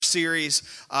series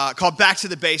called Back to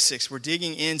the Basics. We're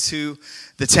digging into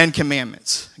the 10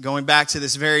 Commandments, going back to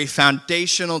this very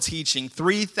foundational teaching.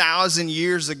 3,000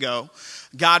 years ago,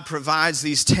 God provides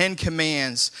these 10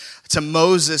 commands to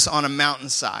Moses on a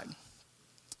mountainside.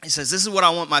 He says, this is what I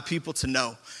want my people to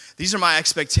know. These are my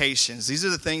expectations. These are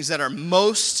the things that are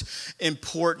most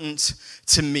important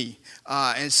to me.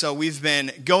 And so we've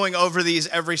been going over these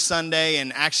every Sunday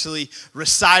and actually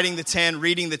reciting the 10,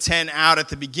 reading the 10 out at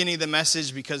the beginning of the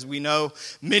message, because we know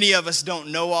many of us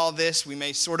don't know all this. We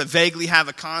may sort of vaguely have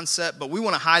a concept, but we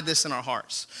want to hide this in our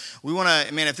hearts. We want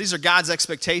to, if these are God's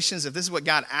expectations, if this is what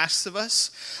God asks of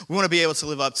us, we want to be able to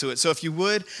live up to it. So if you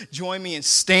would, join me and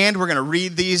stand. We're going to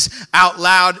read these out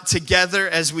loud together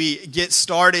as we get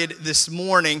started this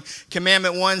morning.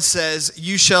 Commandment 1 says,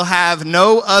 "You shall have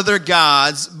no other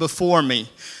gods before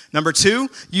me." Number 2,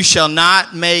 you shall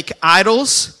not make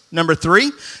idols. Number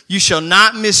 3, you shall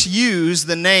not misuse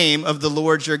the name of the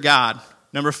Lord your God.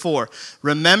 Number 4,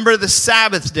 remember the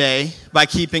Sabbath day by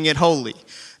keeping it holy.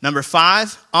 Number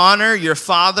 5, honor your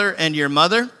father and your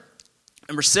mother.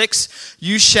 Number 6,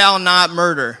 you shall not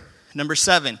murder. Number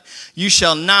 7, you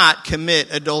shall not commit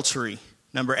adultery.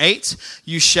 Number 8,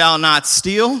 you shall not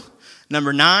steal.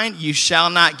 Number 9, you shall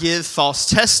not give false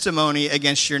testimony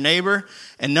against your neighbor.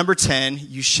 And number 10,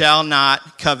 you shall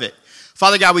not covet.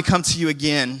 Father God, we come to you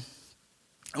again,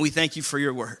 and we thank you for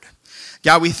your word.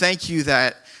 God, we thank you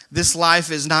that this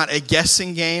life is not a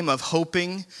guessing game of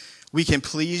hoping we can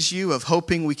please you, of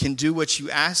hoping we can do what you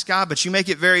ask, God, but you make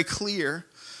it very clear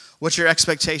what your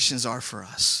expectations are for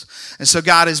us. And so,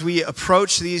 God, as we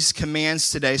approach these commands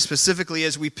today, specifically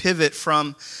as we pivot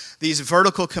from these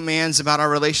vertical commands about our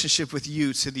relationship with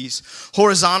you to these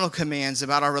horizontal commands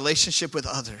about our relationship with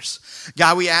others,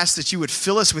 God, we ask that you would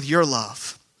fill us with your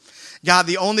love. God,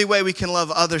 the only way we can love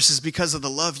others is because of the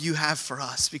love you have for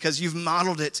us, because you've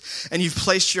modeled it and you've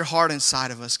placed your heart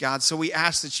inside of us, God. So we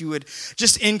ask that you would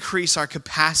just increase our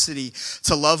capacity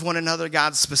to love one another,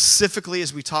 God, specifically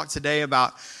as we talk today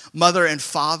about mother and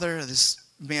father, this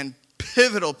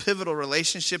pivotal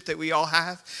relationship that we all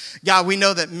have. God, we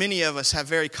know that many of us have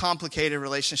very complicated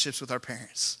relationships with our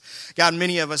parents. God,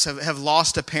 many of us have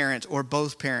lost a parent or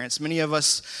both parents. Many of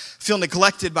us feel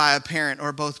neglected by a parent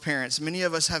or both parents. Many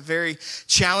of us have very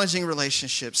challenging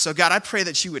relationships. So God, I pray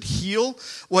that you would heal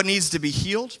what needs to be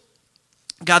healed.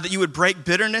 God, that you would break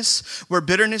bitterness where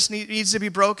bitterness needs to be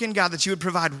broken. God, that you would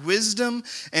provide wisdom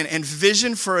and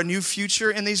vision for a new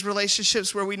future in these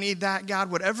relationships where we need that.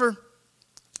 God, whatever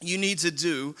you need to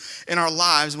do in our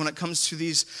lives when it comes to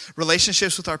these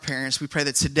relationships with our parents, we pray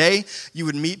that today you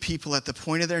would meet people at the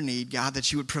point of their need, God,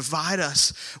 that you would provide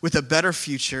us with a better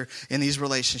future in these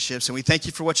relationships. And we thank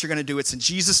you for what you're going to do. It's in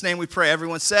Jesus' name we pray.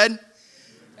 Everyone said,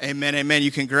 amen, amen.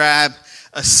 You can grab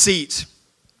a seat.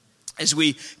 As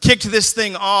we kicked this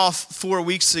thing off 4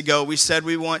 weeks ago, we said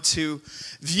we want to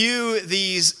view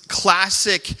these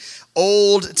classic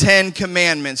old 10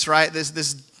 commandments, right?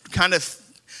 This kind of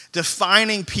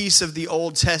defining piece of the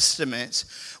Old Testament.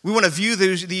 We want to view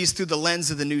these through the lens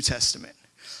of the New Testament,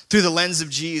 through the lens of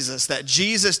Jesus, that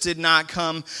Jesus did not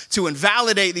come to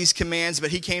invalidate these commands, but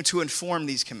he came to inform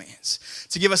these commands,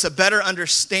 to give us a better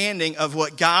understanding of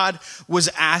what God was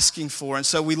asking for. And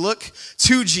so we look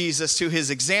to Jesus, to his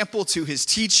example, to his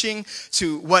teaching,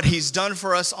 to what he's done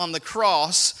for us on the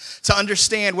cross, to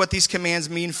understand what these commands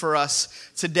mean for us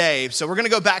today. So we're going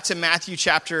to go back to Matthew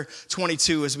chapter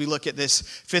 22 as we look at this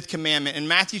fifth commandment. In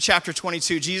Matthew chapter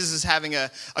 22, Jesus is having a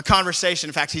conversation.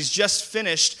 In fact, he's just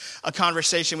finished a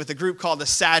conversation with a group called the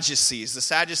Sadducees. The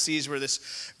Sadducees were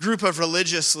this group of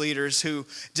religious leaders who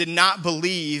did not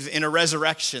believe in a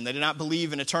resurrection. They did not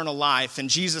believe in eternal life. And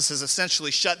Jesus has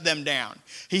essentially shut them down.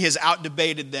 He has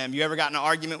outdebated them. You ever got in an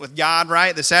argument with God,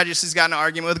 right? The Sadducees got in an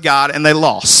argument with God and they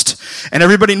lost. And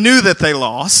everybody knew that they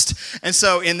lost. And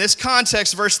so in this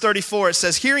context, verse 34, it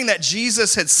says, hearing that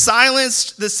Jesus had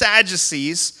silenced the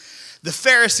Sadducees, the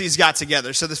Pharisees got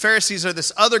together. So the Pharisees are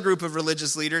this other group of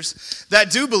religious leaders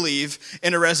that do believe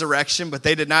in a resurrection, but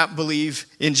they did not believe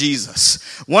in Jesus.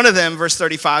 One of them, verse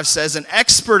 35, says, an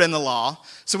expert in the law.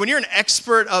 So when you're an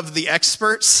expert of the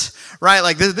experts, right,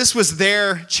 like this was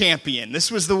their champion.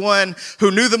 This was the one who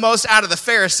knew the most out of the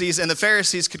Pharisees, and the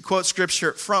Pharisees could quote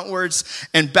scripture frontwards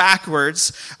and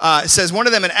backwards. It says, one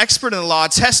of them, an expert in the law,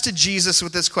 tested Jesus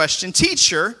with this question,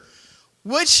 teacher,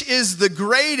 which is the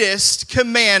greatest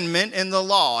commandment in the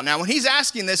law? Now, when he's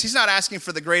asking this, he's not asking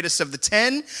for the greatest of the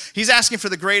 10. He's asking for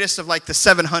the greatest of like the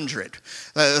 700.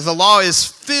 The law is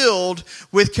filled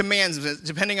with commands,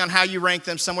 depending on how you rank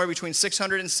them, somewhere between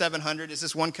 600 and 700. Is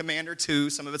this one command or two?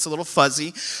 Some of it's a little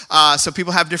fuzzy, so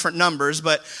people have different numbers,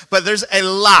 but there's a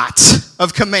lot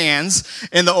of commands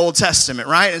in the Old Testament,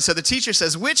 right? And so the teacher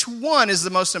says, which one is the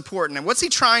most important? And what's he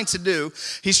trying to do?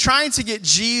 He's trying to get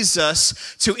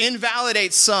Jesus to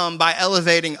invalidate some by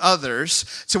elevating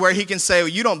others to where he can say, well,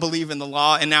 you don't believe in the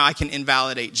law, and now I can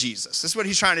invalidate Jesus. This is what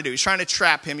he's trying to do. He's trying to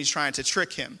trap him. He's trying to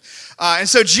trick him. And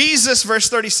so Jesus, verse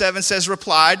 37 says,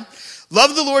 replied,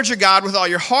 love the Lord your God with all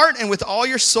your heart and with all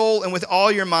your soul and with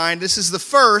all your mind. This is the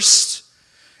first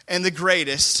and the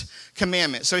greatest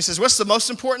commandment. So he says, what's the most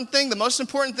important thing? The most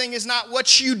important thing is not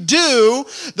what you do.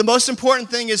 The most important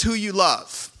thing is who you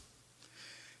love.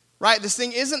 Right? This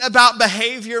thing isn't about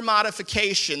behavior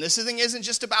modification. This thing isn't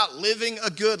just about living a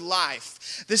good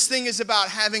life. This thing is about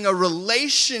having a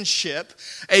relationship,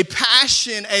 a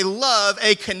passion, a love,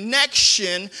 a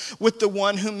connection with the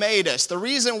one who made us. The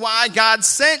reason why God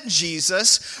sent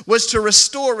Jesus was to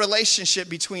restore relationship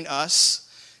between us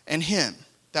and him.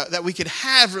 That we could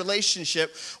have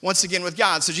relationship once again with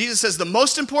God. So Jesus says the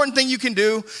most important thing you can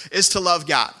do is to love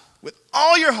God with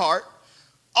all your heart,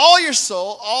 all your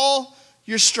soul, all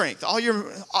your strength, all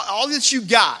that you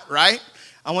got, right?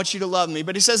 I want you to love me.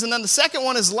 But he says, and then the second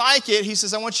one is like it. He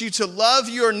says, I want you to love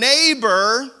your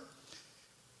neighbor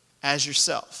as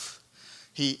yourself.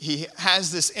 He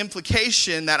has this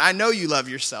implication that I know you love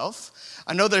yourself.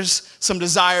 I know there's some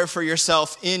desire for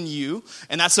yourself in you,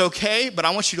 and that's okay, but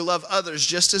I want you to love others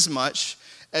just as much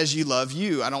as you love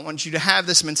you. I don't want you to have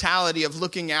this mentality of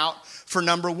looking out for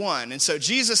number one. And so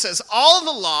Jesus says all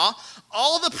the law,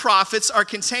 all the prophets are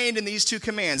contained in these two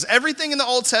commands. Everything in the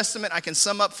Old Testament I can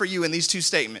sum up for you in these two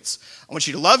statements. I want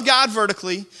you to love God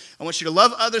vertically. I want you to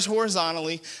love others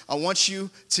horizontally. I want you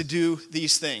to do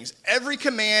these things. Every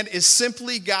command is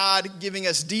simply God giving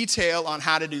us detail on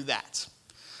how to do that.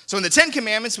 So in the 10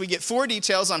 Commandments, we get 4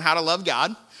 details on how to love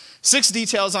God, 6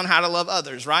 details on how to love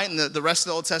others, right? And the rest of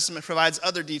the Old Testament provides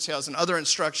other details and other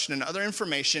instruction and other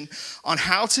information on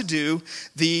how to do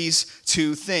these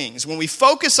 2 things. When we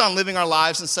focus on living our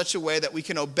lives in such a way that we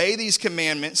can obey these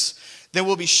commandments, then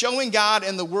we'll be showing God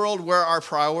and the world where our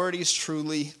priorities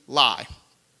truly lie.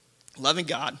 Loving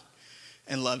God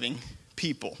and loving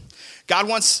people. God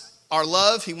wants our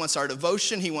love. He wants our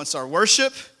devotion. He wants our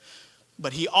worship.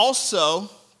 But he also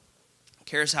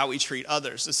cares how we treat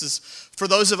others. This is, for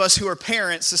those of us who are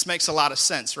parents, this makes a lot of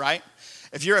sense, right?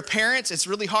 If you're a parent, it's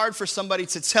really hard for somebody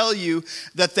to tell you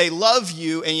that they love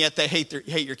you and yet they hate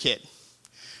your kid,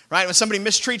 right? When somebody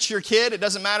mistreats your kid, it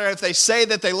doesn't matter if they say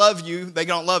that they love you, they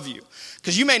don't love you.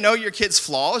 Because you may know your kid's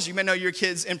flaws, you may know your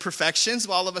kid's imperfections.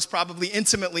 All of us probably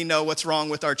intimately know what's wrong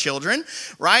with our children,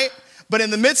 right? But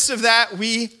in the midst of that,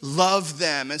 we love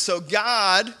them. And so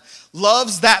God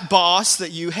loves that boss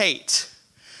that you hate.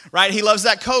 Right? He loves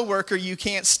that coworker you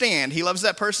can't stand. He loves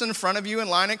that person in front of you in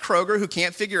line at Kroger who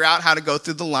can't figure out how to go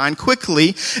through the line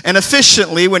quickly and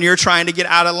efficiently when you're trying to get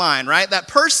out of line, right? That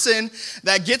person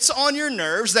that gets on your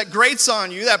nerves, that grates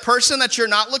on you, that person that you're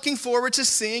not looking forward to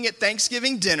seeing at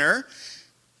Thanksgiving dinner,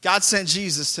 God sent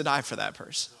Jesus to die for that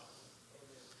person.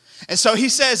 And so he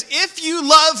says, if you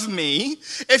love me,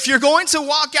 if you're going to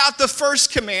walk out the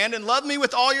first command and love me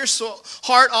with all your soul,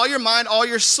 heart, all your mind, all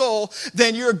your soul,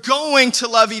 then you're going to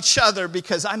love each other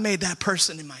because I made that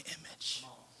person in my image.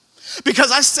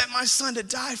 Because I sent my son to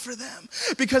die for them.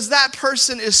 Because that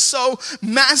person is so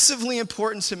massively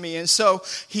important to me. And so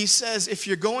he says, if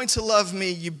you're going to love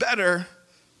me, you better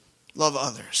love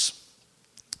others.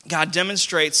 God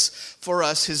demonstrates for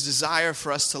us his desire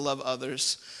for us to love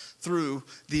others through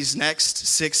these next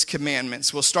 6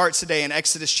 commandments. We'll start today in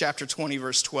Exodus chapter 20,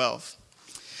 verse 12.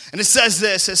 And it says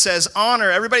this, it says,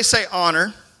 honor, everybody say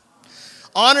honor.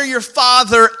 Honor your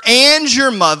father and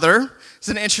your mother.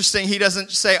 Isn't it interesting? He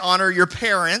doesn't say honor your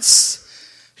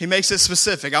parents. He makes it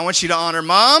specific. I want you to honor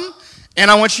mom and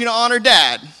I want you to honor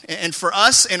dad. And for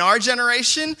us in our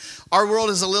generation, our world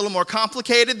is a little more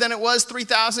complicated than it was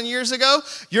 3,000 years ago.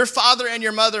 Your father and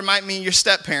your mother might mean your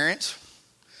step-parent.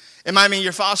 It might mean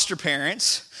your foster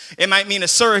parents. It might mean a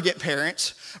surrogate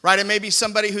parent, right? It may be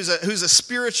somebody who's a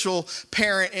spiritual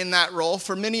parent in that role.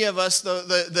 For many of us,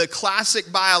 the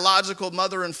classic biological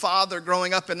mother and father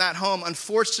growing up in that home,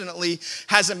 unfortunately,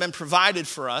 hasn't been provided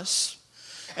for us.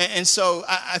 And so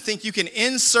I think you can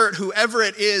insert whoever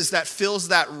it is that fills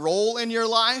that role in your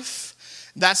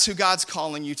life. That's who God's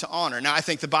calling you to honor. Now, I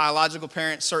think the biological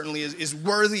parent certainly is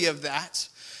worthy of that.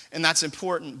 And that's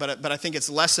important, but I think it's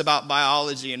less about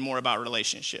biology and more about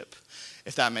relationship,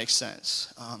 if that makes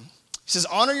sense. He says,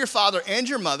 honor your father and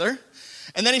your mother.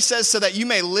 And then he says, so that you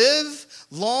may live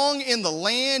long in the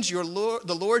land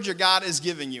the Lord your God is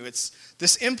giving you. It's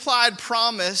this implied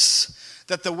promise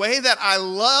that the way that I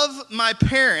love my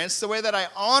parents, the way that I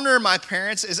honor my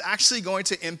parents is actually going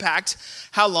to impact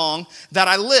how long that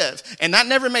I live. And that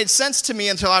never made sense to me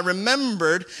until I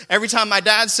remembered every time my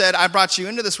dad said, I brought you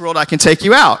into this world, I can take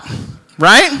you out,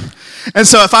 right? And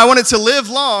so if I wanted to live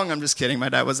long, I'm just kidding, my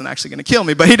dad wasn't actually going to kill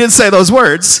me, but he did say those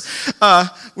words.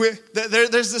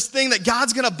 There's this thing that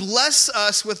God's going to bless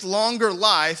us with longer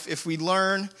life if we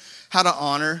learn how to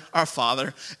honor our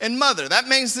father and mother. That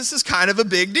means this is kind of a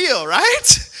big deal,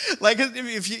 right? Like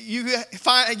if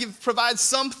you provide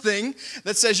something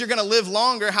that says you're going to live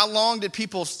longer, how long did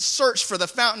people search for the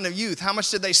fountain of youth? How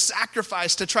much did they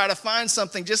sacrifice to try to find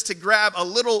something just to grab a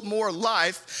little more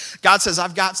life? God says,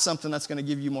 I've got something that's going to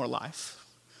give you more life.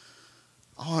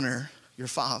 Honor your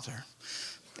father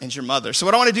and your mother. So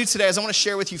what I want to do today is I want to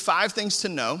share with you 5 things to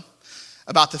know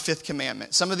about the Fifth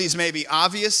Commandment. Some of these may be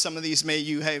obvious. Some of these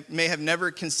you may have never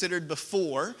considered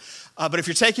before. But if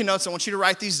you're taking notes, I want you to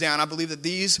write these down. I believe that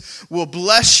these will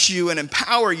bless you and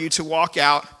empower you to walk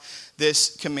out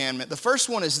this commandment. The first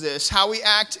one is this: how we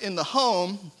act in the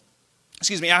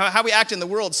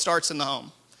world starts in the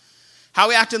home. How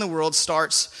we act in the world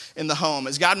starts in the home.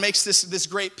 As God makes this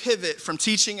great pivot from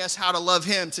teaching us how to love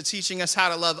him to teaching us how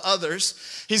to love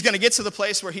others, he's going to get to the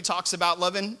place where he talks about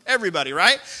loving everybody,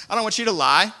 right? I don't want you to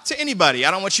lie to anybody.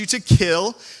 I don't want you to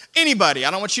kill anybody.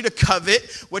 I don't want you to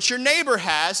covet what your neighbor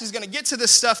has. He's going to get to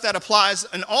this stuff that applies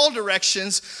in all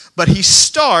directions, but he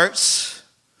starts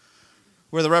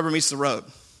where the rubber meets the road,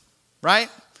 right?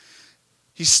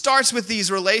 He starts with these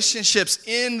relationships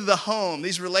in the home,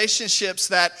 these relationships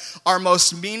that are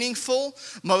most meaningful,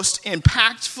 most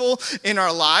impactful in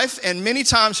our life, and many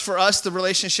times for us, the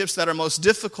relationships that are most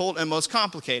difficult and most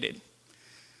complicated.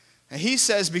 And he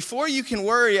says, before you can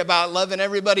worry about loving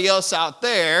everybody else out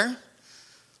there,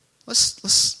 let's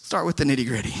start with the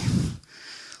nitty-gritty.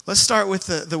 Let's start with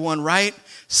the one right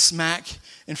smack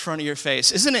in front of your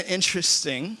face. Isn't it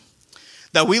interesting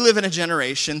that we live in a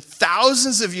generation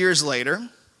thousands of years later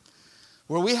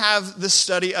where we have the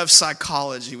study of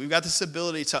psychology. We've got this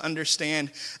ability to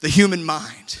understand the human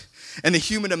mind and the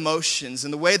human emotions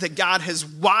and the way that God has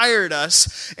wired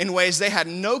us in ways they had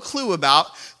no clue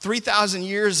about 3,000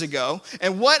 years ago.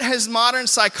 And what has modern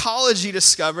psychology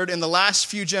discovered in the last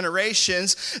few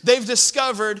generations? They've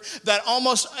discovered that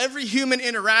almost every human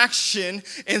interaction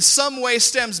in some way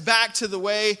stems back to the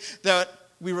way that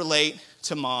we relate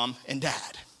to mom and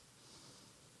dad.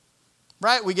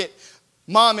 Right? We get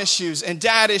mom issues and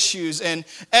dad issues and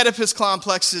Oedipus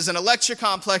complexes and Electra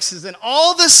complexes and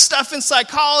all this stuff in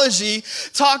psychology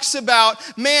talks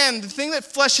about, man, the thing that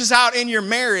fleshes out in your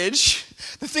marriage,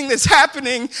 the thing that's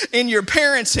happening in your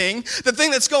parenting, the thing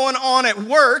that's going on at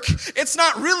work, it's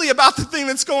not really about the thing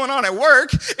that's going on at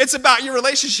work. It's about your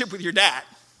relationship with your dad.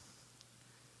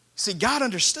 See, God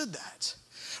understood that.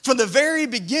 From the very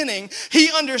beginning, he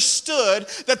understood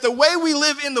that the way we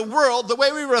live in the world, the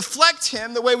way we reflect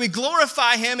him, the way we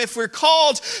glorify him, if we're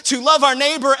called to love our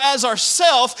neighbor as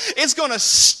ourselves, it's going to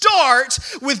start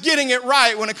with getting it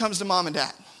right when it comes to mom and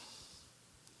dad.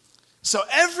 So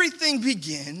everything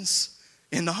begins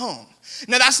in the home.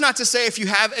 Now, that's not to say if you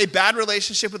have a bad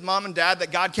relationship with mom and dad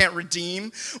that God can't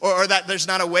redeem or that there's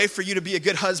not a way for you to be a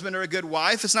good husband or a good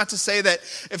wife. It's not to say that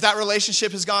if that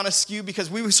relationship has gone askew, because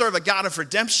we serve a God of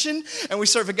redemption and we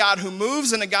serve a God who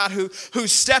moves and a God who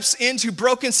steps into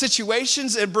broken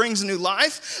situations and brings new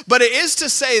life. But it is to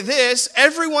say this: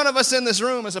 every one of us in this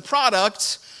room is a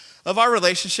product of our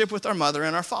relationship with our mother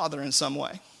and our father in some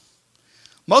way.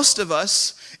 Most of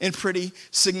us in pretty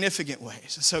significant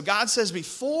ways. And so God says,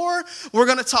 before we're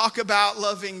going to talk about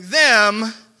loving them,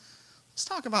 let's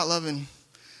talk about loving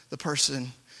the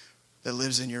person that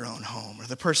lives in your own home or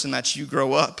the person that you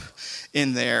grow up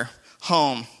in their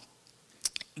home.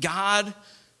 God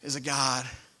is a God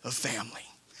of family.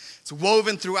 It's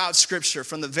woven throughout Scripture.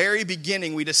 From the very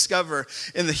beginning, we discover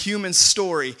in the human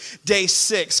story, day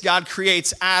 6, God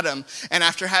creates Adam. And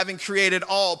after having created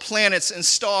all planets and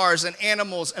stars and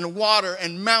animals and water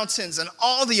and mountains and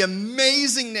all the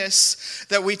amazingness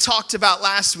that we talked about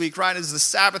last week, right, is the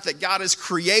Sabbath, that God is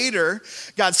creator.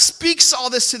 God speaks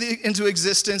all this into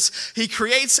existence. He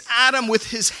creates Adam with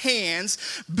his hands,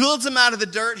 builds him out of the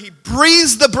dirt. He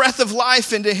breathes the breath of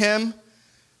life into him.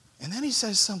 And then he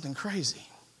says something crazy.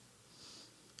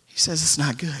 He says it's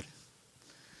not good.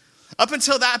 Up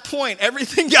until that point,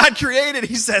 everything God created,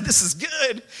 he said, this is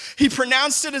good. He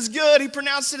pronounced it as good. He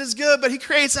pronounced it as good. But he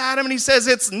creates Adam and he says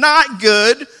it's not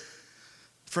good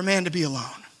for man to be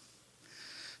alone.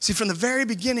 See, from the very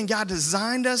beginning, God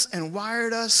designed us and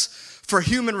wired us for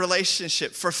human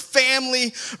relationship, for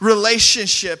family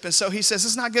relationship. And so he says,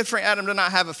 it's not good for Adam to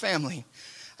not have a family.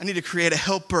 I need to create a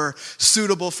helper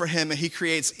suitable for him. And he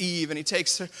creates Eve, and he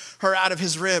takes her out of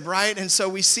his rib, right? And so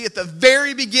we see at the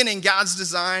very beginning God's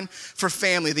design for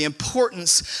family, the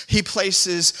importance he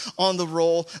places on the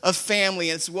role of family.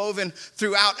 And it's woven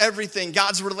throughout everything.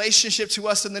 God's relationship to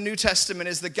us in the New Testament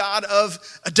is the God of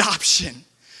adoption.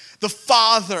 The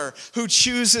Father who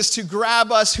chooses to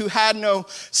grab us who had no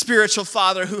spiritual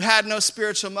father, who had no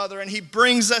spiritual mother, and he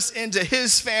brings us into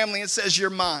his family and says, you're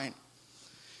mine.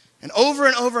 And over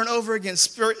and over again,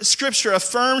 Scripture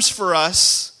affirms for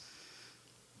us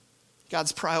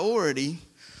God's priority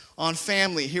on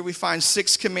family. Here we find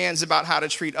 6 commands about how to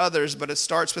treat others, but it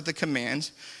starts with the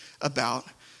command about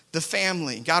the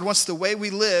family. God wants the way we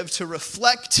live to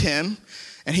reflect him,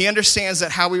 and he understands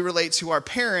that how we relate to our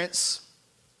parents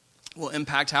will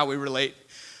impact how we relate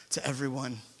to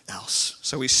everyone else.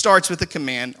 So he starts with the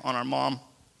command on our mom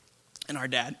and our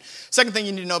dad. Second thing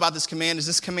you need to know about this command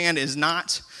is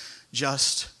not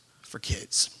just for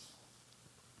kids.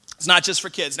 It's not just for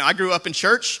kids. Now, I grew up in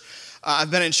church. I've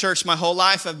been in church my whole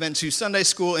life. I've been to Sunday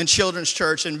school and children's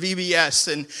church and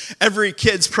VBS and every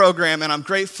kids program, and I'm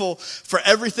grateful for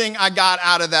everything I got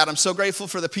out of that. I'm so grateful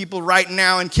for the people right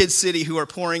now in Kid City who are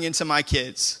pouring into my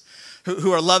kids,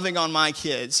 who are loving on my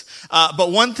kids.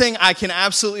 But one thing I can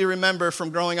absolutely remember from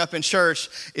growing up in church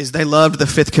is they loved the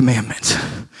Fifth Commandment.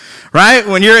 Right?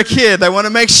 When you're a kid, they want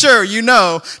to make sure you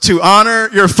know to honor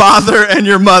your father and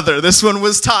your mother. This one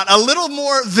was taught a little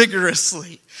more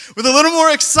vigorously, with a little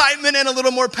more excitement and a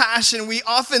little more passion. We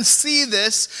often see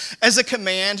this as a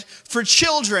command for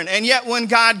children. And yet when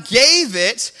God gave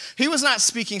it, he was not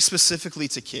speaking specifically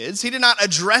to kids. He did not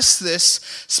address this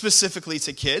specifically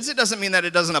to kids. It doesn't mean that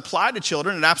it doesn't apply to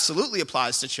children. It absolutely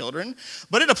applies to children.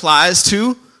 But it applies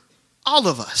to all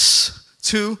of us,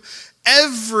 to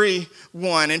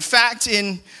everyone. In fact,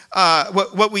 in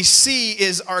what we see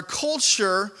is our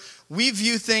culture, we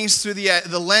view things through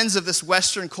the lens of this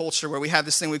Western culture where we have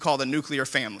this thing we call the nuclear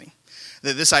family.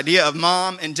 This idea of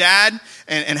mom and dad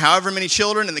and however many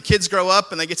children, and the kids grow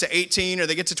up and they get to 18 or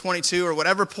they get to 22 or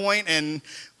whatever point, and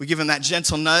we give them that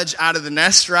gentle nudge out of the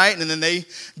nest, right? And then they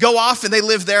go off and they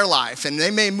live their life, and they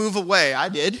may move away. I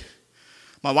did.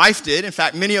 My wife did. In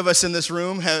fact, many of us in this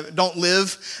room don't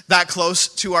live that close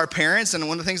to our parents. And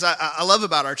one of the things I love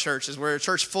about our church is we're a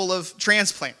church full of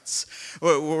transplants.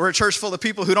 We're a church full of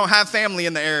people who don't have family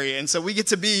in the area. And so we get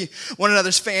to be one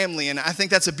another's family. And I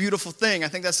think that's a beautiful thing. I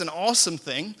think that's an awesome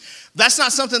thing. That's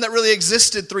not something that really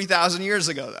existed 3,000 years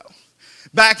ago, though.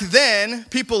 Back then,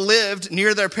 people lived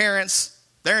near their parents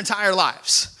their entire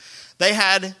lives. They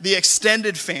had the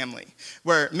extended family,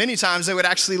 where many times they would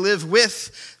actually live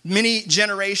with many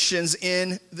generations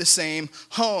in the same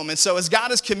home. And so as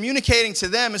God is communicating to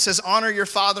them, it says, honor your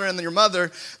father and your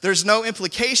mother. There's no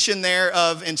implication there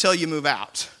of until you move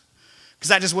out, because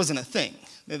that just wasn't a thing.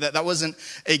 That wasn't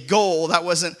a goal. That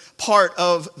wasn't part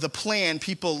of the plan.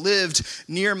 People lived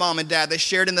near mom and dad. They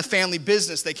shared in the family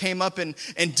business. They came up and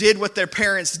did what their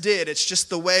parents did. It's just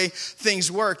the way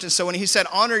things worked. And so when he said,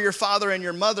 honor your father and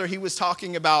your mother, he was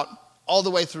talking about all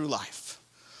the way through life,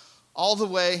 all the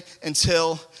way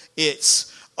until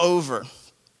it's over.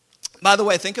 By the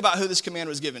way, think about who this command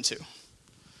was given to.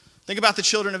 Think about the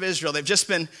children of Israel. They've just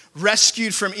been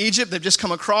rescued from Egypt. They've just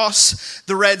come across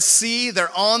the Red Sea.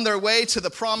 They're on their way to the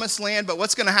promised land. But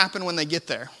what's going to happen when they get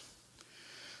there?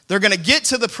 They're going to get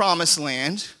to the promised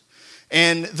land,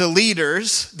 and the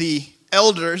leaders, the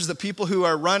elders, the people who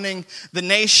are running the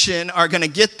nation are going to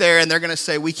get there, and they're going to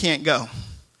say, we can't go.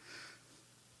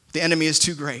 The enemy is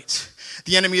too great.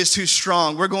 The enemy is too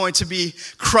strong. We're going to be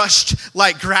crushed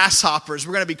like grasshoppers.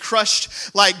 We're going to be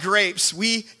crushed like grapes.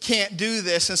 We can't do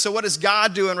this. And so what does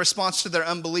God do in response to their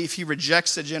unbelief? He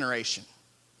rejects a generation.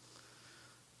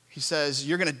 He says,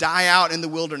 you're going to die out in the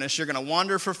wilderness. You're going to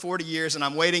wander for 40 years, and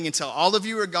I'm waiting until all of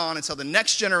you are gone, until the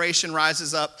next generation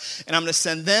rises up, and I'm going to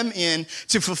send them in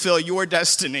to fulfill your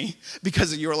destiny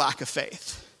because of your lack of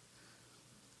faith.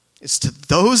 It's to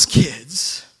those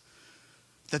kids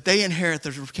that they inherit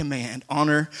the command,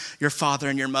 honor your father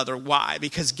and your mother. Why?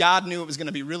 Because God knew it was going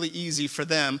to be really easy for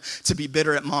them to be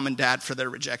bitter at mom and dad for their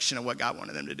rejection of what God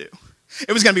wanted them to do.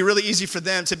 It was going to be really easy for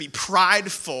them to be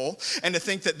prideful and to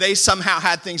think that they somehow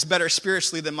had things better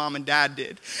spiritually than mom and dad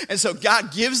did. And so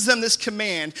God gives them this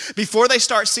command before they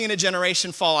start seeing a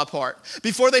generation fall apart,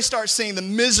 before they start seeing the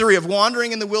misery of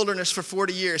wandering in the wilderness for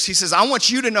 40 years. He says, I want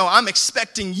you to know I'm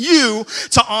expecting you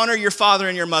to honor your father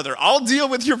and your mother. I'll deal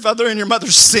with your father and your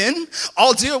mother's sin.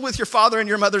 I'll deal with your father and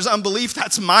your mother's unbelief.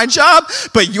 That's my job.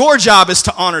 But your job is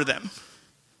to honor them.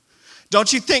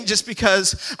 Don't you think just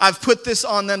because I've put this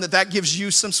on them that gives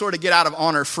you some sort of get out of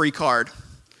honor free card?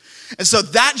 And so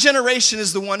that generation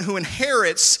is the one who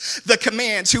inherits the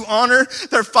command to honor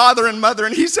their father and mother.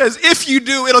 And he says, if you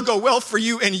do, it'll go well for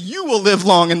you and you will live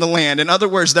long in the land. In other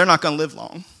words, they're not going to live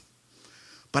long,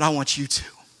 but I want you to.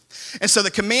 And so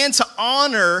the command to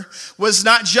honor was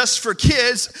not just for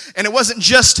kids, and it wasn't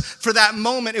just for that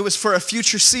moment. It was for a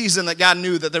future season that God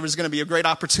knew that there was going to be a great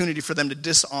opportunity for them to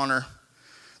dishonor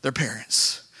their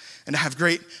parents and to have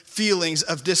great feelings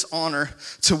of dishonor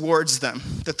towards them.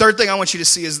 The third thing I want you to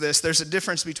see is this. There's a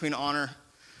difference between honor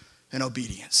and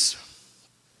obedience.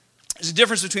 There's a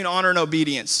difference between honor and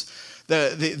obedience.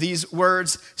 These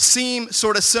words seem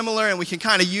sort of similar, and we can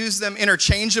kind of use them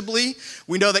interchangeably.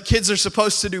 We know that kids are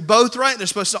supposed to do both, right? They're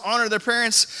supposed to honor their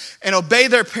parents and obey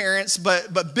their parents,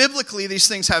 but biblically, these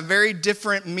things have very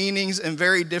different meanings and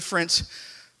very different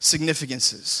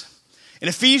significances. In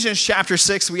Ephesians chapter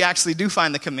 6, we actually do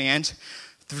find the command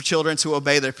for children to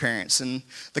obey their parents. And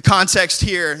the context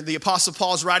here, the Apostle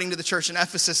Paul is writing to the church in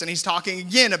Ephesus, and he's talking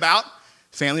again about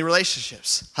family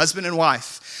relationships, husband and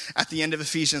wife, at the end of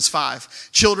Ephesians 5.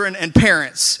 Children and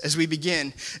parents, as we begin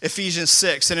Ephesians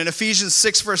 6. And in Ephesians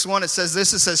 6, verse 1, it says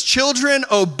this. It says, children,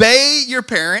 obey your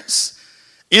parents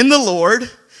in the Lord,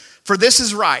 for this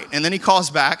is right. And then he calls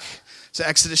back to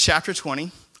Exodus chapter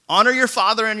 20. Honor your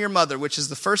father and your mother, which is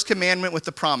the first commandment with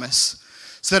the promise,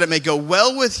 so that it may go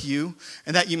well with you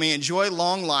and that you may enjoy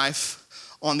long life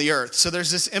on the earth. So there's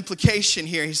this implication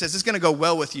here. He says it's going to go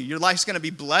well with you. Your life's going to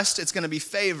be blessed. It's going to be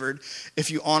favored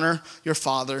if you honor your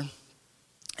father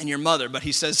and your mother. But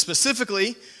he says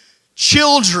specifically,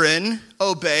 children,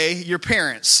 obey your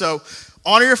parents. So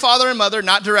honor your father and mother,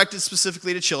 not directed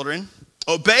specifically to children.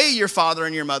 Obey your father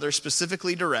and your mother,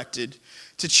 specifically directed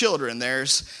to children.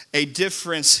 There's a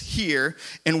difference here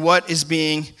in what is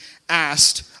being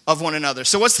asked of one another.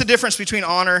 So what's the difference between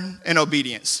honor and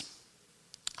obedience?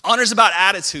 Honor is about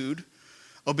attitude.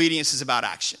 Obedience is about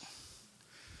action.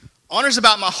 Honor is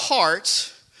about my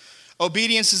heart.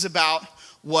 Obedience is about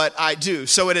what I do.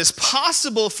 So it is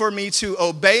possible for me to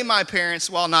obey my parents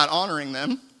while not honoring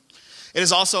them. It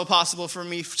is also possible for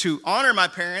me to honor my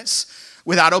parents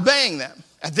without obeying them.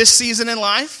 At this season in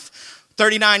life,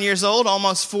 39 years old,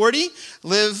 almost 40,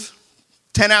 live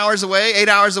 10 hours away, 8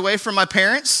 hours away from my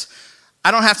parents. I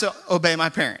don't have to obey my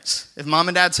parents. If mom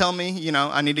and dad tell me,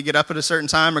 I need to get up at a certain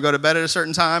time or go to bed at a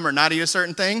certain time or not eat a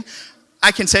certain thing,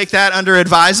 I can take that under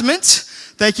advisement.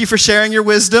 Thank you for sharing your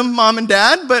wisdom, mom and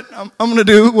dad, but I'm going to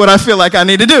do what I feel like I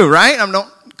need to do, right? I'm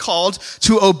not called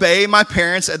to obey my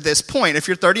parents at this point. If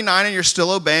you're 39 and you're still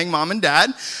obeying mom and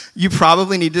dad, you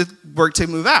probably need to work to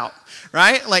move out,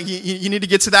 right? Like you need to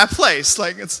get to that place.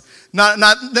 Like it's not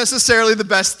necessarily the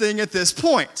best thing at this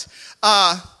point.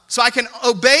 So I can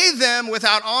obey them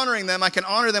without honoring them. I can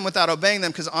honor them without obeying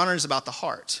them because honor is about the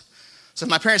heart. So if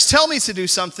my parents tell me to do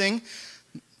something,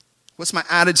 what's my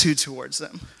attitude towards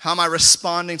them? How am I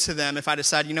responding to them if I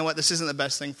decide, this isn't the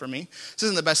best thing for me? This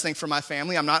isn't the best thing for my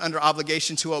family. I'm not under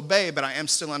obligation to obey, but I am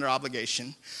still under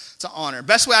obligation to honor.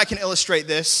 Best way I can illustrate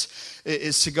this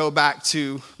is to go back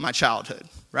to my childhood,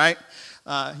 right?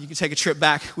 You can take a trip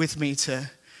back with me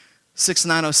to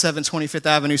 6907 25th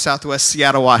Avenue, Southwest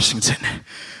Seattle, Washington,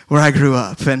 where I grew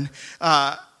up. And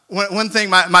one thing,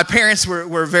 my parents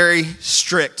were very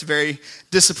strict, very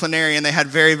disciplinarian. They had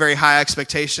very, very high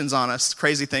expectations on us.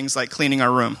 Crazy things like cleaning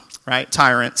our room, right?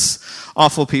 Tyrants,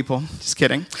 awful people. Just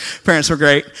kidding. Parents were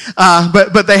great.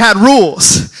 But they had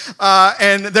rules.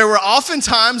 And there were often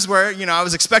times where, I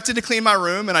was expected to clean my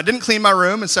room and I didn't clean my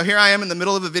room. And so here I am in the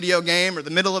middle of a video game or the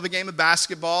middle of a game of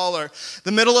basketball or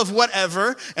the middle of whatever.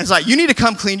 And it's like, you need to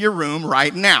come clean your room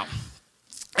right now.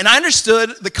 And I understood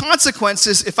the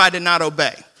consequences if I did not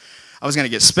obey. I was going to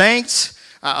get spanked.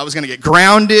 I was going to get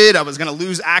grounded. I was going to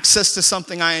lose access to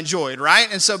something I enjoyed, right?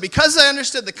 And so because I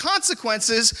understood the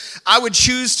consequences, I would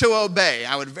choose to obey.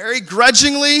 I would very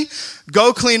grudgingly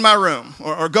go clean my room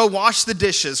or go wash the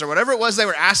dishes or whatever it was they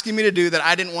were asking me to do that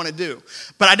I didn't want to do.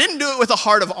 But I didn't do it with a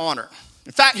heart of honor.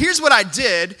 In fact, here's what I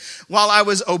did while I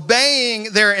was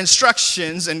obeying their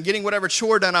instructions and getting whatever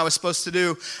chore done I was supposed to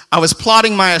do. I was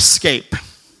plotting my escape.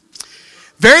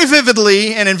 Very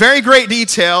vividly and in very great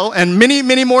detail, and many,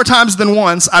 many more times than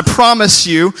once, I promise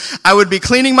you, I would be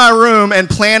cleaning my room and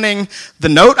planning the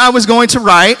note I was going to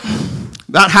write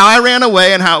about how I ran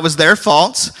away and how it was their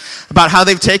fault, about how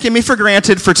they've taken me for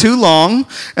granted for too long,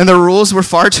 and the rules were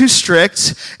far too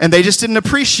strict, and they just didn't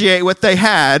appreciate what they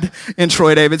had in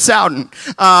Troy David Soudan.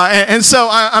 And so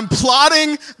I'm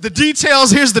plotting the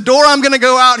details. Here's the door I'm going to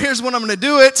go out. Here's when I'm going to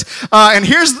do it. And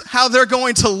here's how they're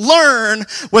going to learn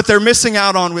what they're missing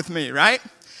out on with me, right?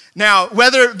 Now,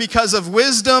 whether because of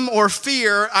wisdom or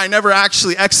fear, I never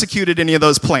actually executed any of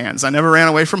those plans. I never ran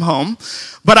away from home,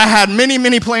 but I had many,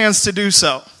 many plans to do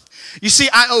so. You see,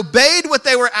 I obeyed what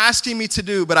they were asking me to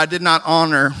do, but I did not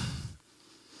honor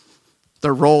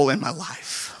their role in my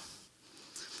life.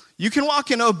 You can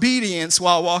walk in obedience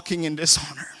while walking in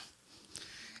dishonor.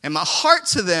 And my heart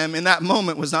to them in that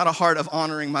moment was not a heart of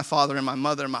honoring my father and my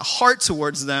mother. My heart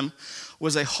towards them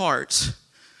was a heart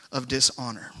of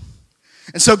dishonor.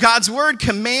 And so God's word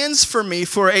commands for me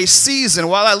for a season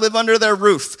while I live under their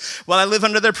roof, while I live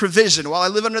under their provision, while I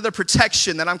live under their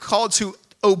protection, that I'm called to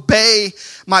obey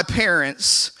my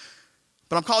parents,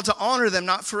 but I'm called to honor them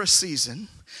not for a season.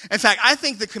 In fact, I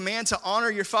think the command to honor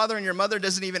your father and your mother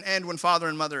doesn't even end when father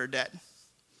and mother are dead.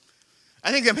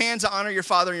 I think the command to honor your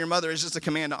father and your mother is just a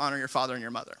command to honor your father and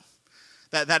your mother.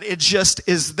 That it just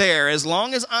is there. As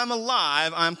long as I'm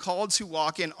alive, I'm called to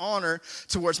walk in honor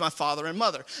towards my father and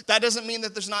mother. That doesn't mean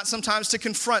that there's not sometimes to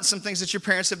confront some things that your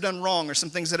parents have done wrong or some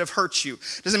things that have hurt you.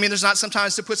 Doesn't mean there's not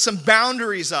sometimes to put some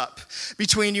boundaries up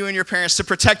between you and your parents to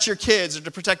protect your kids or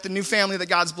to protect the new family that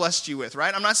God's blessed you with,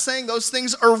 right? I'm not saying those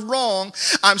things are wrong.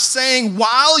 I'm saying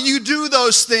while you do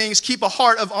those things, keep a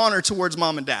heart of honor towards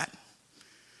mom and dad.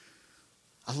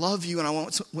 I love you and I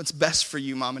want what's best for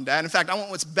you, mom and dad. In fact, I want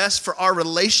what's best for our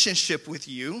relationship with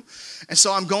you. And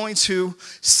so I'm going to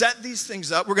set these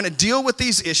things up. We're going to deal with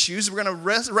these issues. We're going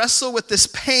to wrestle with this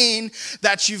pain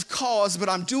that you've caused, but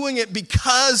I'm doing it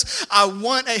because I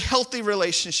want a healthy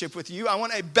relationship with you. I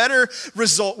want a better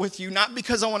result with you, not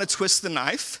because I want to twist the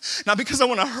knife, not because I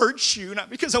want to hurt you, not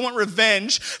because I want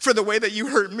revenge for the way that you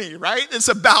hurt me, right? It's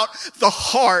about the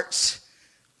heart.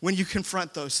 When you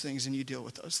confront those things and you deal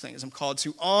with those things, I'm called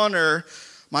to honor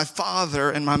my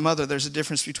father and my mother. There's a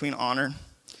difference between honor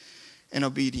and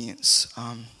obedience.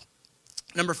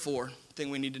 Number 4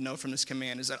 thing we need to know from this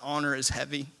command is that honor is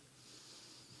heavy.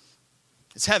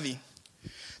 It's heavy.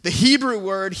 The Hebrew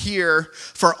word here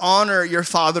for honor your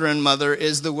father and mother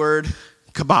is the word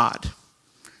kabod.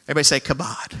 Everybody say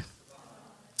kabod.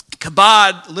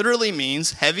 Kabod literally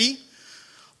means heavy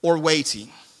or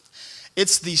weighty.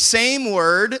 It's the same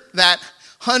word that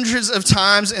hundreds of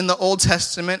times in the Old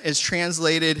Testament is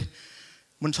translated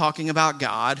when talking about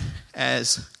God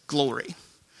as glory.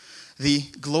 The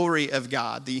glory of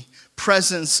God, the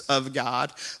presence of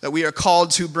God, that we are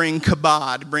called to bring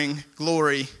kabod, bring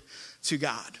glory to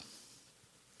God.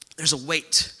 There's a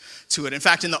weight to it. In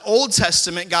fact, in the Old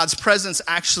Testament, God's presence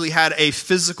actually had a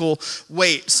physical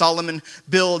weight. Solomon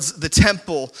builds the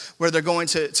temple where they're going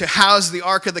to house the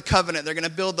Ark of the Covenant. They're going to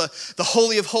build the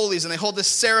Holy of Holies, and they hold this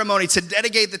ceremony to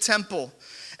dedicate the temple.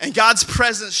 And God's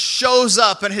presence shows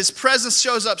up, and his presence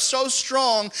shows up so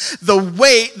strong, the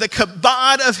weight, the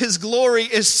kabod of his glory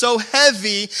is so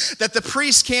heavy that the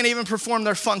priests can't even perform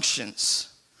their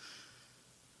functions.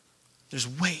 There's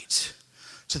weight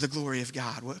to the glory of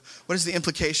God. What is the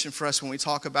implication for us when we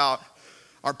talk about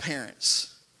our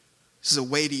parents? This is a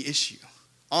weighty issue.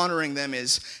 Honoring them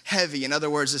is heavy. In other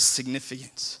words, it's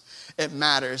significant. It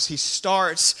matters. He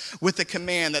starts with the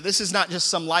command that this is not just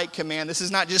some light command. This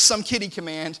is not just some kiddie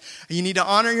command. You need to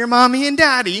honor your mommy and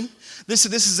daddy. This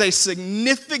is a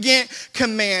significant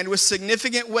command with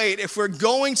significant weight. If we're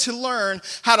going to learn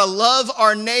how to love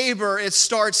our neighbor, it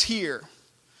starts here.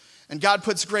 And God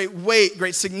puts great weight,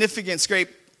 great significance, great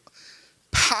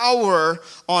power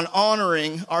on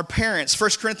honoring our parents.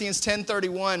 1 Corinthians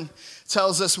 10:31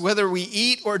 tells us whether we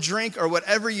eat or drink or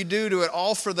whatever you do it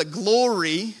all for the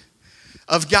glory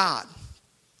of God.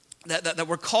 That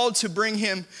we're called to bring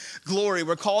him glory.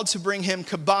 We're called to bring him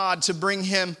kabod, to bring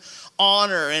him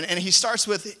honor. And he starts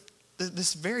with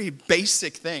this very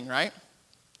basic thing, right?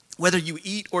 Whether you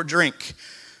eat or drink.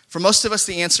 For most of us,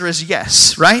 the answer is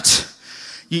yes, right?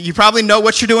 You probably know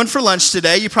what you're doing for lunch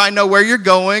today. You probably know where you're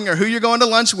going or who you're going to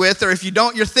lunch with. Or if you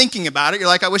don't, you're thinking about it. You're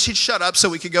like, I wish he'd shut up so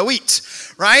we could go eat,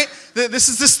 right? This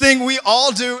is this thing we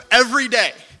all do every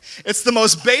day. It's the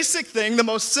most basic thing, the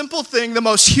most simple thing, the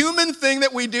most human thing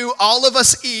that we do. All of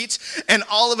us eat and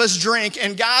all of us drink.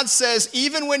 And God says,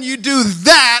 even when you do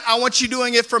that, I want you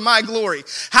doing it for my glory.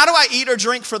 How do I eat or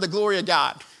drink for the glory of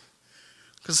God?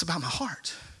 Because it's about my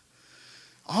heart.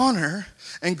 Honor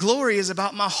and glory is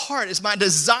about my heart. It's my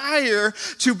desire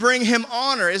to bring him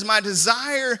honor. It's my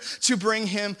desire to bring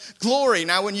him glory.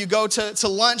 Now, when you go to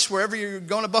lunch, wherever you're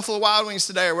going to Buffalo Wild Wings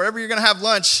today, or wherever you're going to have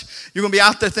lunch, you're going to be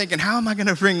out there thinking, how am I going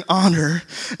to bring honor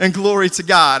and glory to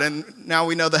God? And now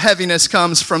we know the heaviness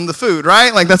comes from the food,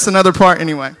 right? Like, that's another part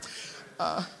anyway.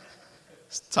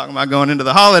 Talking about going into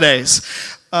the holidays.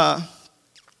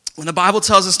 When the Bible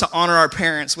tells us to honor our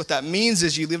parents, what that means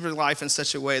is you live your life in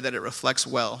such a way that it reflects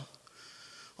well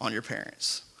on your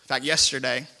parents. In fact,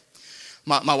 yesterday,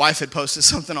 my wife had posted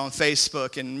something on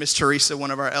Facebook, and Miss Teresa,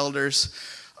 one of our elders,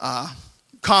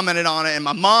 commented on it, and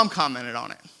my mom commented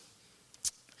on it.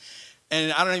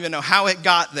 And I don't even know how it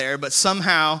got there, but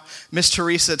somehow Miss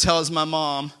Teresa tells my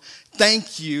mom,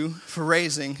 "Thank you for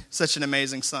raising such an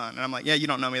amazing son." And I'm like, yeah, you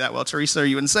don't know me that well, Teresa, or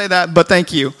you wouldn't say that, but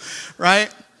thank you,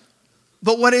 right?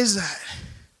 But what is that?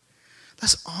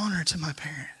 That's honor to my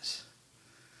parents.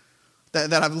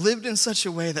 That I've lived in such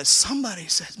a way that somebody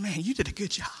says, man, you did a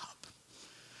good job,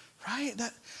 right?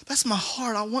 That's my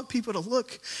heart. I want people to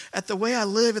look at the way I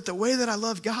live, at the way that I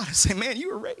love God, and say, man, you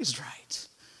were raised right.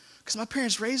 Because my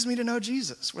parents raised me to know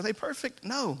Jesus. Were they perfect?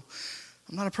 No.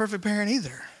 I'm not a perfect parent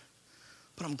either.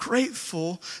 But I'm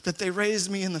grateful that they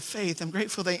raised me in the faith. I'm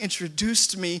grateful they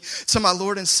introduced me to my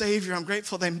Lord and Savior. I'm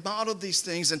grateful they modeled these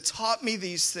things and taught me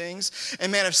these things.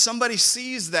 And man, if somebody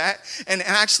sees that and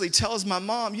actually tells my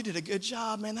mom, you did a good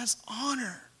job, man, that's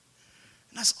honor.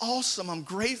 And that's awesome. I'm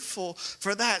grateful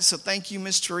for that. So thank you,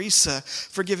 Miss Teresa,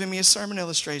 for giving me a sermon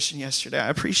illustration yesterday. I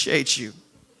appreciate you.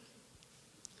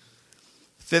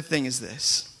 Fifth thing is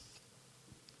this.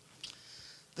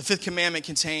 The fifth commandment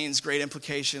contains great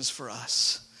implications for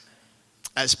us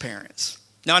as parents.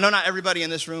 Now, I know not everybody in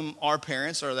this room are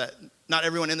parents, or that not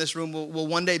everyone in this room will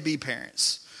one day be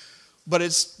parents, but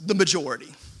it's the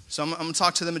majority. So I'm going to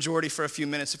talk to the majority for a few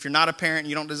minutes. If you're not a parent,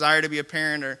 you don't desire to be a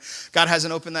parent, or God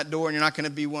hasn't opened that door and you're not going to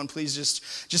be one, please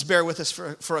just bear with us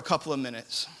for a couple of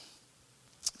minutes.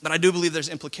 But I do believe there's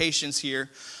implications here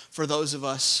for those of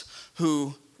us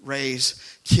who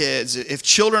raise kids. If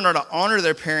children are to honor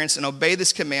their parents and obey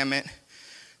this commandment,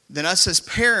 then us as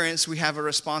parents, we have a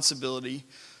responsibility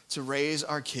to raise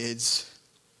our kids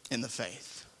in the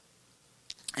faith.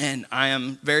 And I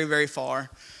am very, very far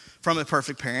from a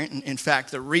perfect parent. In fact,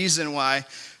 the reason why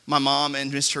my mom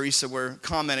and Miss Teresa were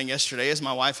commenting yesterday is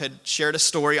my wife had shared a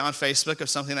story on Facebook of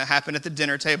something that happened at the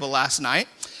dinner table last night.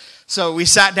 So we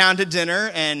sat down to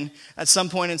dinner, and at some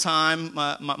point in time,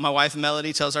 my wife,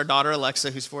 Melody, tells our daughter,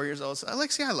 Alexa, who's 4 years old,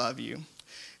 Alexia, I love you. And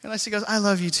Alexia goes, I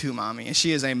love you too, Mommy. And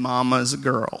she is a mama's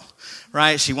girl,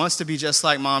 right? She wants to be just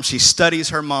like mom. She studies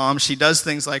her mom. She does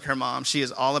things like her mom. She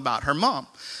is all about her mom.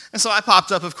 And so I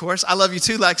popped up, of course, I love you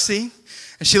too, Lexi.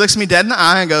 And she looks me dead in the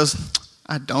eye and goes,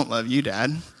 I don't love you,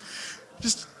 Dad.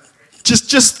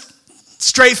 Just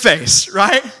straight face,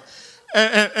 right?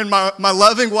 And my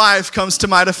loving wife comes to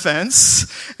my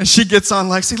defense, and she gets on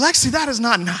Lexi. Lexi, that is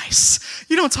not nice.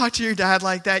 You don't talk to your dad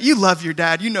like that. You love your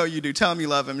dad. You know you do. Tell him you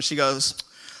love him. And she goes,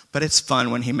 but it's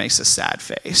fun when he makes a sad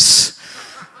face.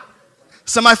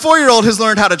 So my 4-year-old has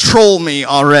learned how to troll me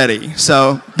already.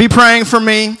 So be praying for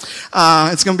me.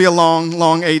 It's going to be a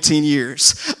long 18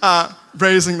 years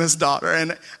raising this daughter.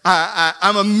 And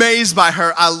I'm amazed by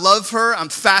her. I love her. I'm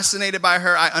fascinated by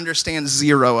her. I understand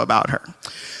zero about her.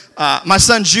 My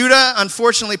son Judah,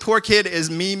 unfortunately, poor kid, is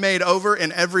me made over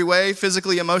in every way,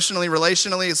 physically, emotionally,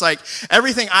 relationally. It's like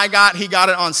everything I got, he got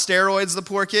it on steroids, the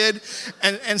poor kid.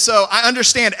 And so I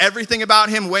understand everything about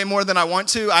him way more than I want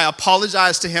to. I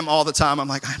apologize to him all the time. I'm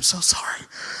like, I'm so sorry.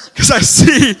 Because I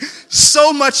see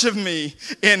so much of me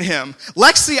in him.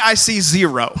 Lexi, I see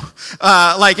zero.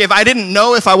 Like if I didn't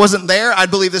know, if I wasn't there,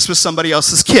 I'd believe this was somebody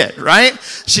else's kid, right?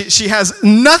 She has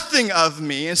nothing of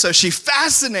me, and so she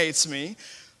fascinates me.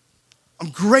 I'm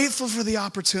grateful for the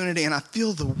opportunity, and I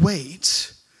feel the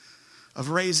weight of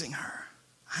raising her.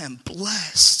 I am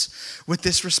blessed with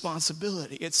this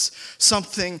responsibility. It's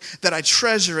something that I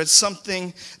treasure. It's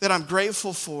something that I'm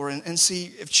grateful for. And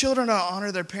see, if children are to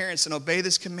honor their parents and obey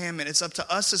this commandment, it's up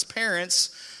to us as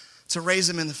parents to raise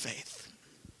them in the faith.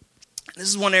 This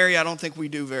is one area I don't think we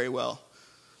do very well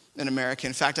in America.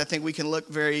 In fact, I think we can look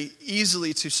very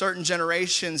easily to certain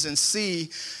generations and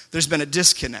see there's been a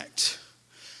disconnect.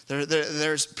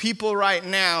 There's people right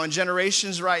now and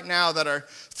generations right now that are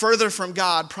further from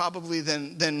God probably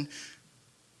than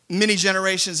many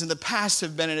generations in the past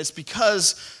have been. And it's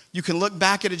because you can look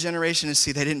back at a generation and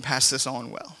see they didn't pass this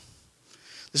on well.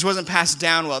 This wasn't passed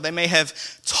down well. They may have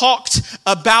talked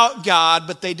about God,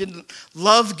 but they didn't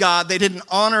love God. They didn't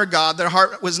honor God. Their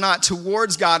heart was not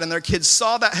towards God. And their kids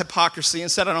saw that hypocrisy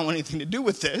and said, I don't want anything to do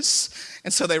with this.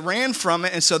 And so they ran from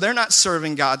it. And so they're not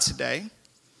serving God today,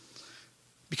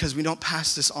 because we don't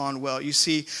pass this on well. You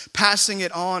see, passing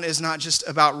it on is not just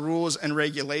about rules and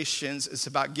regulations. It's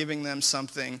about giving them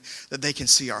something that they can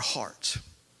see our heart.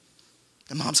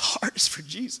 The mom's heart is for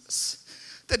Jesus.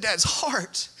 The dad's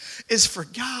heart is for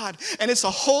God. And it's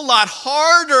a whole lot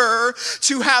harder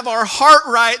to have our heart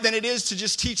right than it is to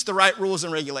just teach the right rules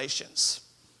and regulations.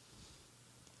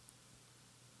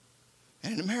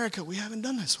 And in America, we haven't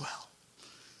done this well.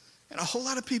 And a whole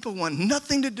lot of people want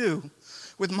nothing to do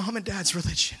with mom and dad's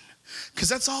religion. Because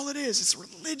that's all it is. It's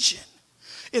religion.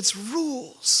 It's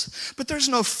rules, but there's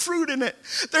no fruit in it.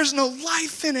 There's no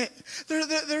life in it.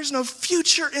 There's no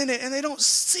future in it, and they don't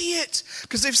see it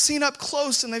because they've seen up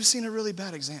close and they've seen a really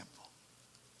bad example.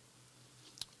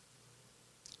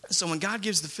 So when God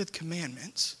gives the fifth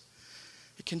commandment,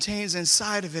 it contains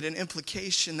inside of it an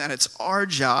implication that it's our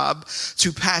job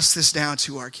to pass this down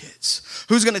to our kids.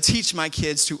 Who's going to teach my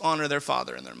kids to honor their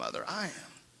father and their mother? I am.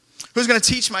 Who's going to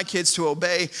teach my kids to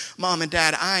obey mom and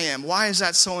dad? I am. Why is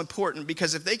that so important?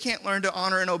 Because if they can't learn to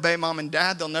honor and obey mom and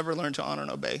dad, they'll never learn to honor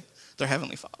and obey their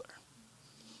heavenly Father.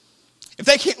 If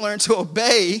they can't learn to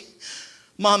obey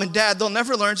mom and dad, they'll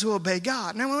never learn to obey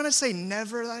God. Now, when I say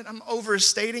never, I'm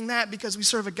overstating that because we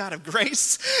serve a God of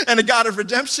grace and a God of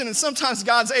redemption, and sometimes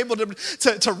God's able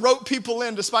to rope people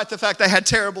in despite the fact they had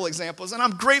terrible examples, and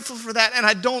I'm grateful for that, and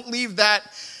I don't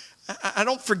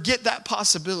forget that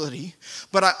possibility.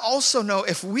 But I also know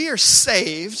if we are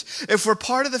saved, if we're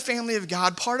part of the family of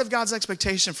God, part of God's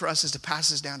expectation for us is to pass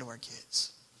this down to our kids.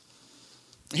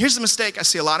 Here's the mistake I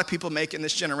see a lot of people make in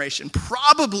this generation,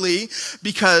 probably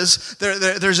because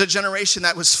there's a generation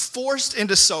that was forced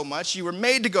into so much. You were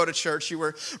made to go to church. You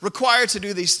were required to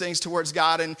do these things towards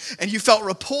God, and you felt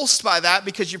repulsed by that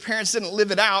because your parents didn't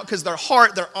live it out because their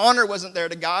heart, their honor wasn't there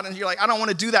to God, and you're like, I don't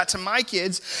want to do that to my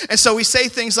kids. And so we say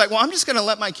things like, well, I'm just going to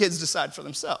let my kids decide for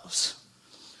themselves.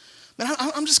 But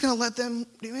I'm just going to let them,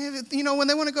 when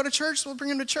they want to go to church, we'll bring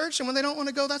them to church, and when they don't want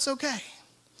to go, that's okay.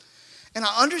 And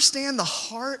I understand the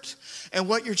heart and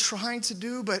what you're trying to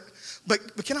do, but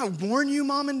can I warn you,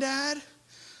 mom and dad?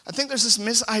 I think there's this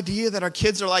misidea that our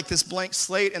kids are like this blank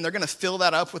slate, and they're going to fill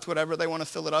that up with whatever they want to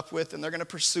fill it up with, and they're going to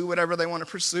pursue whatever they want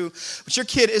to pursue. But your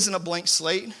kid isn't a blank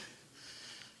slate.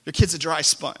 Your kid's a dry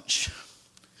sponge.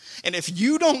 And if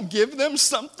you don't give them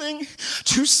something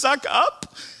to suck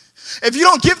up, if you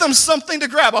don't give them something to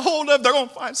grab a hold of, they're going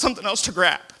to find something else to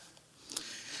grab.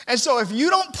 And so if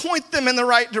you don't point them in the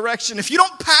right direction, if you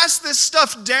don't pass this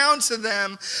stuff down to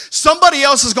them, somebody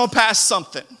else is going to pass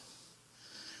something.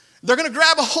 They're going to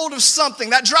grab a hold of something.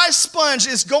 That dry sponge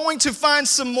is going to find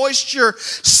some moisture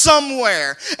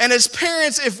somewhere. And as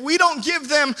parents, if we don't give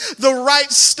them the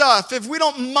right stuff, if we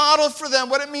don't model for them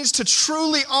what it means to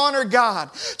truly honor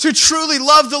God, to truly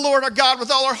love the Lord our God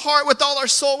with all our heart, with all our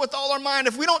soul, with all our mind,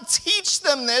 if we don't teach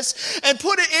them this and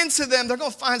put it into them, they're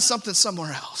going to find something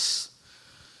somewhere else.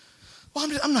 Well,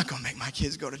 I'm not going to make my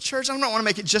kids go to church. I don't want to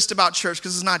make it just about church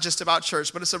because it's not just about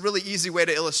church, but it's a really easy way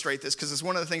to illustrate this because it's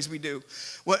one of the things we do.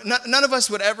 None of us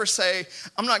would ever say,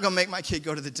 I'm not going to make my kid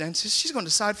go to the dentist. She's going to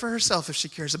decide for herself if she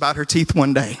cares about her teeth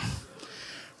one day.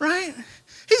 Right?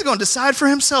 He's going to decide for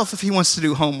himself if he wants to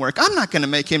do homework. I'm not going to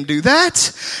make him do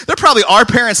that. There probably are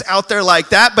parents out there like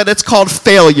that, but it's called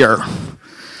failure.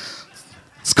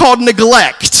 It's called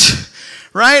neglect.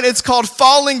 Right? It's called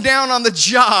falling down on the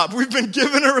job. We've been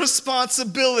given a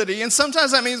responsibility, and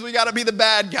sometimes that means we got to be the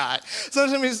bad guy.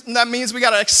 Sometimes that means we got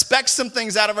to expect some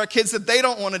things out of our kids that they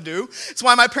don't want to do. It's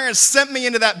why my parents sent me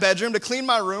into that bedroom to clean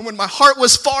my room when my heart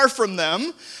was far from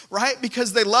them, right?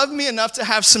 Because they loved me enough to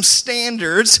have some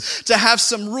standards, to have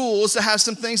some rules, to have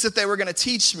some things that they were going to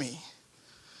teach me.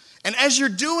 And as you're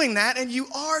doing that, and you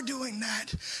are doing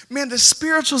that, man, the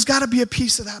spiritual's got to be a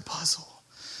piece of that puzzle.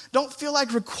 Don't feel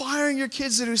like requiring your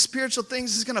kids to do spiritual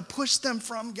things is going to push them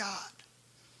from God.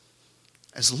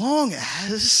 As long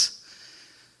as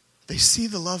they see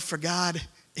the love for God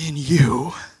in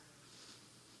you.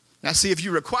 Now, see, if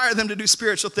you require them to do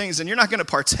spiritual things and you're not going to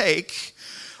partake,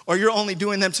 or you're only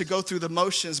doing them to go through the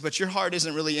motions, but your heart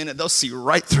isn't really in it, they'll see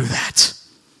right through that.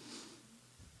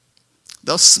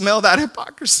 They'll smell that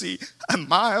hypocrisy a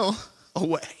mile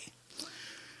away.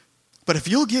 But if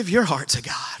you'll give your heart to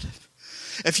God,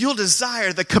 if you'll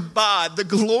desire the kabod, the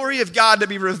glory of God to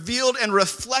be revealed and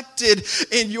reflected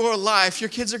in your life,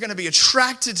 your kids are going to be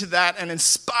attracted to that and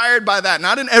inspired by that.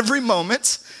 Not in every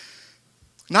moment,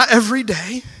 not every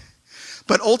day,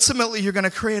 but ultimately you're going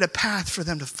to create a path for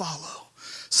them to follow,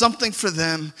 something for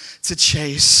them to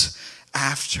chase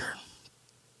after.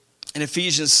 In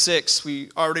Ephesians 6,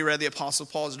 we already read the Apostle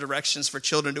Paul's directions for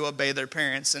children to obey their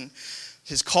parents and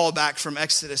his call back from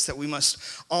Exodus that we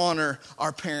must honor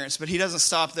our parents. But he doesn't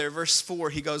stop there. Verse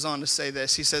 4, he goes on to say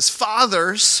this. He says,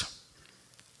 fathers,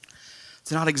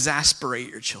 do not exasperate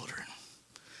your children.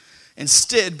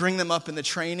 Instead, bring them up in the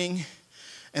training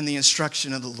and the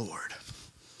instruction of the Lord.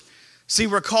 See,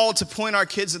 we're called to point our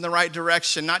kids in the right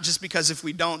direction, not just because if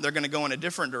we don't, they're going to go in a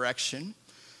different direction.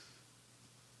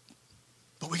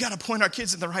 But we got to point our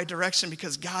kids in the right direction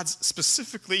because God's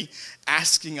specifically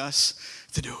asking us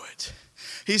to do it.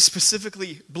 He's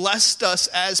specifically blessed us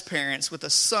as parents with a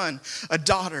son, a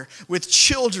daughter, with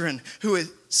children who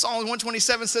is, Psalm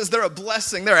 127 says they're a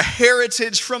blessing. They're a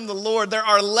heritage from the Lord. They're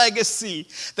our legacy.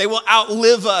 They will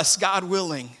outlive us, God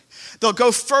willing. They'll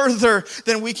go further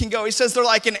than we can go. He says they're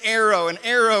like an arrow. An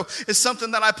arrow is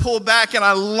something that I pull back and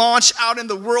I launch out in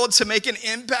the world to make an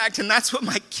impact. And that's what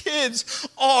my kids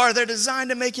are. They're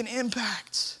designed to make an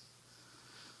impact.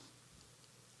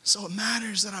 So it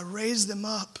matters that I raise them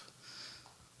up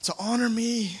to honor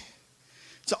me,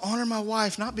 to honor my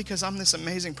wife, not because I'm this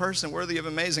amazing person worthy of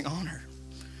amazing honor.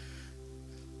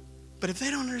 But if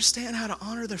they don't understand how to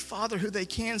honor their father who they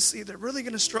can see, they're really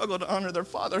going to struggle to honor their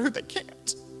father who they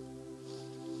can't.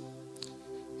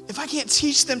 If I can't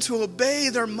teach them to obey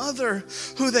their mother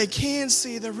who they can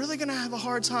see, they're really going to have a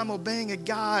hard time obeying a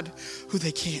God who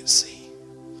they can't see.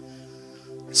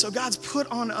 So God's put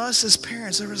on us as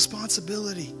parents a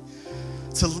responsibility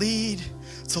to lead,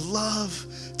 to love,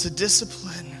 to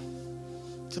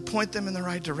discipline, to point them in the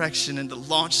right direction and to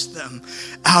launch them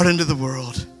out into the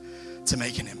world to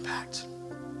make an impact.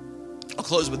 I'll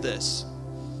close with this.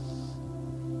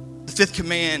 The fifth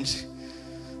command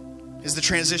is the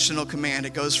transitional command.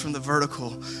 It goes from the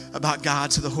vertical about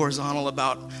God to the horizontal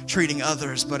about treating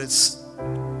others, but it's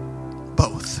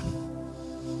both.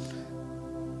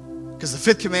 Because the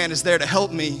fifth command is there to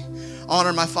help me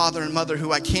honor my father and mother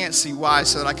who I can't see. Why?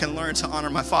 So that I can learn to honor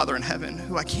my Father in heaven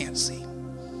who I can't see.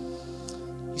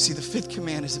 You see, the fifth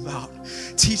command is about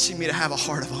teaching me to have a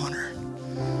heart of honor.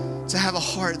 To have a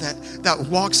heart that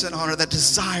walks in honor, that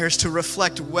desires to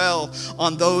reflect well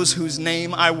on those whose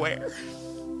name I wear.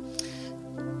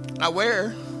 I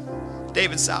wear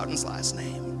David Souden's last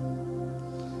name.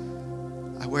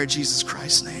 I wear Jesus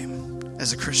Christ's name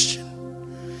as a Christian.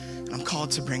 And I'm called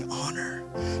to bring honor,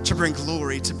 to bring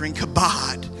glory, to bring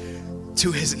kabod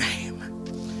to his name.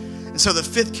 And so the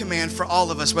fifth command for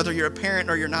all of us, whether you're a parent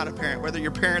or you're not a parent, whether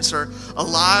your parents are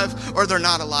alive or they're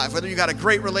not alive, whether you got a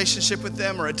great relationship with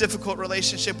them or a difficult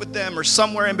relationship with them or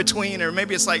somewhere in between, or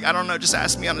maybe it's like, I don't know, just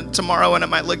ask me on tomorrow and it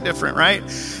might look different, right?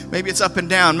 Maybe it's up and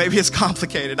down. Maybe it's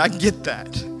complicated. I get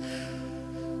that.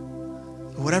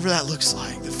 But whatever that looks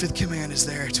like, the fifth command is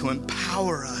there to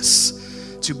empower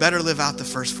us to better live out the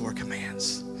first four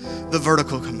commands, the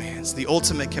vertical commands, the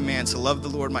ultimate command to love the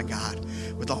Lord my God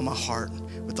with all my heart,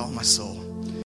 with all my soul,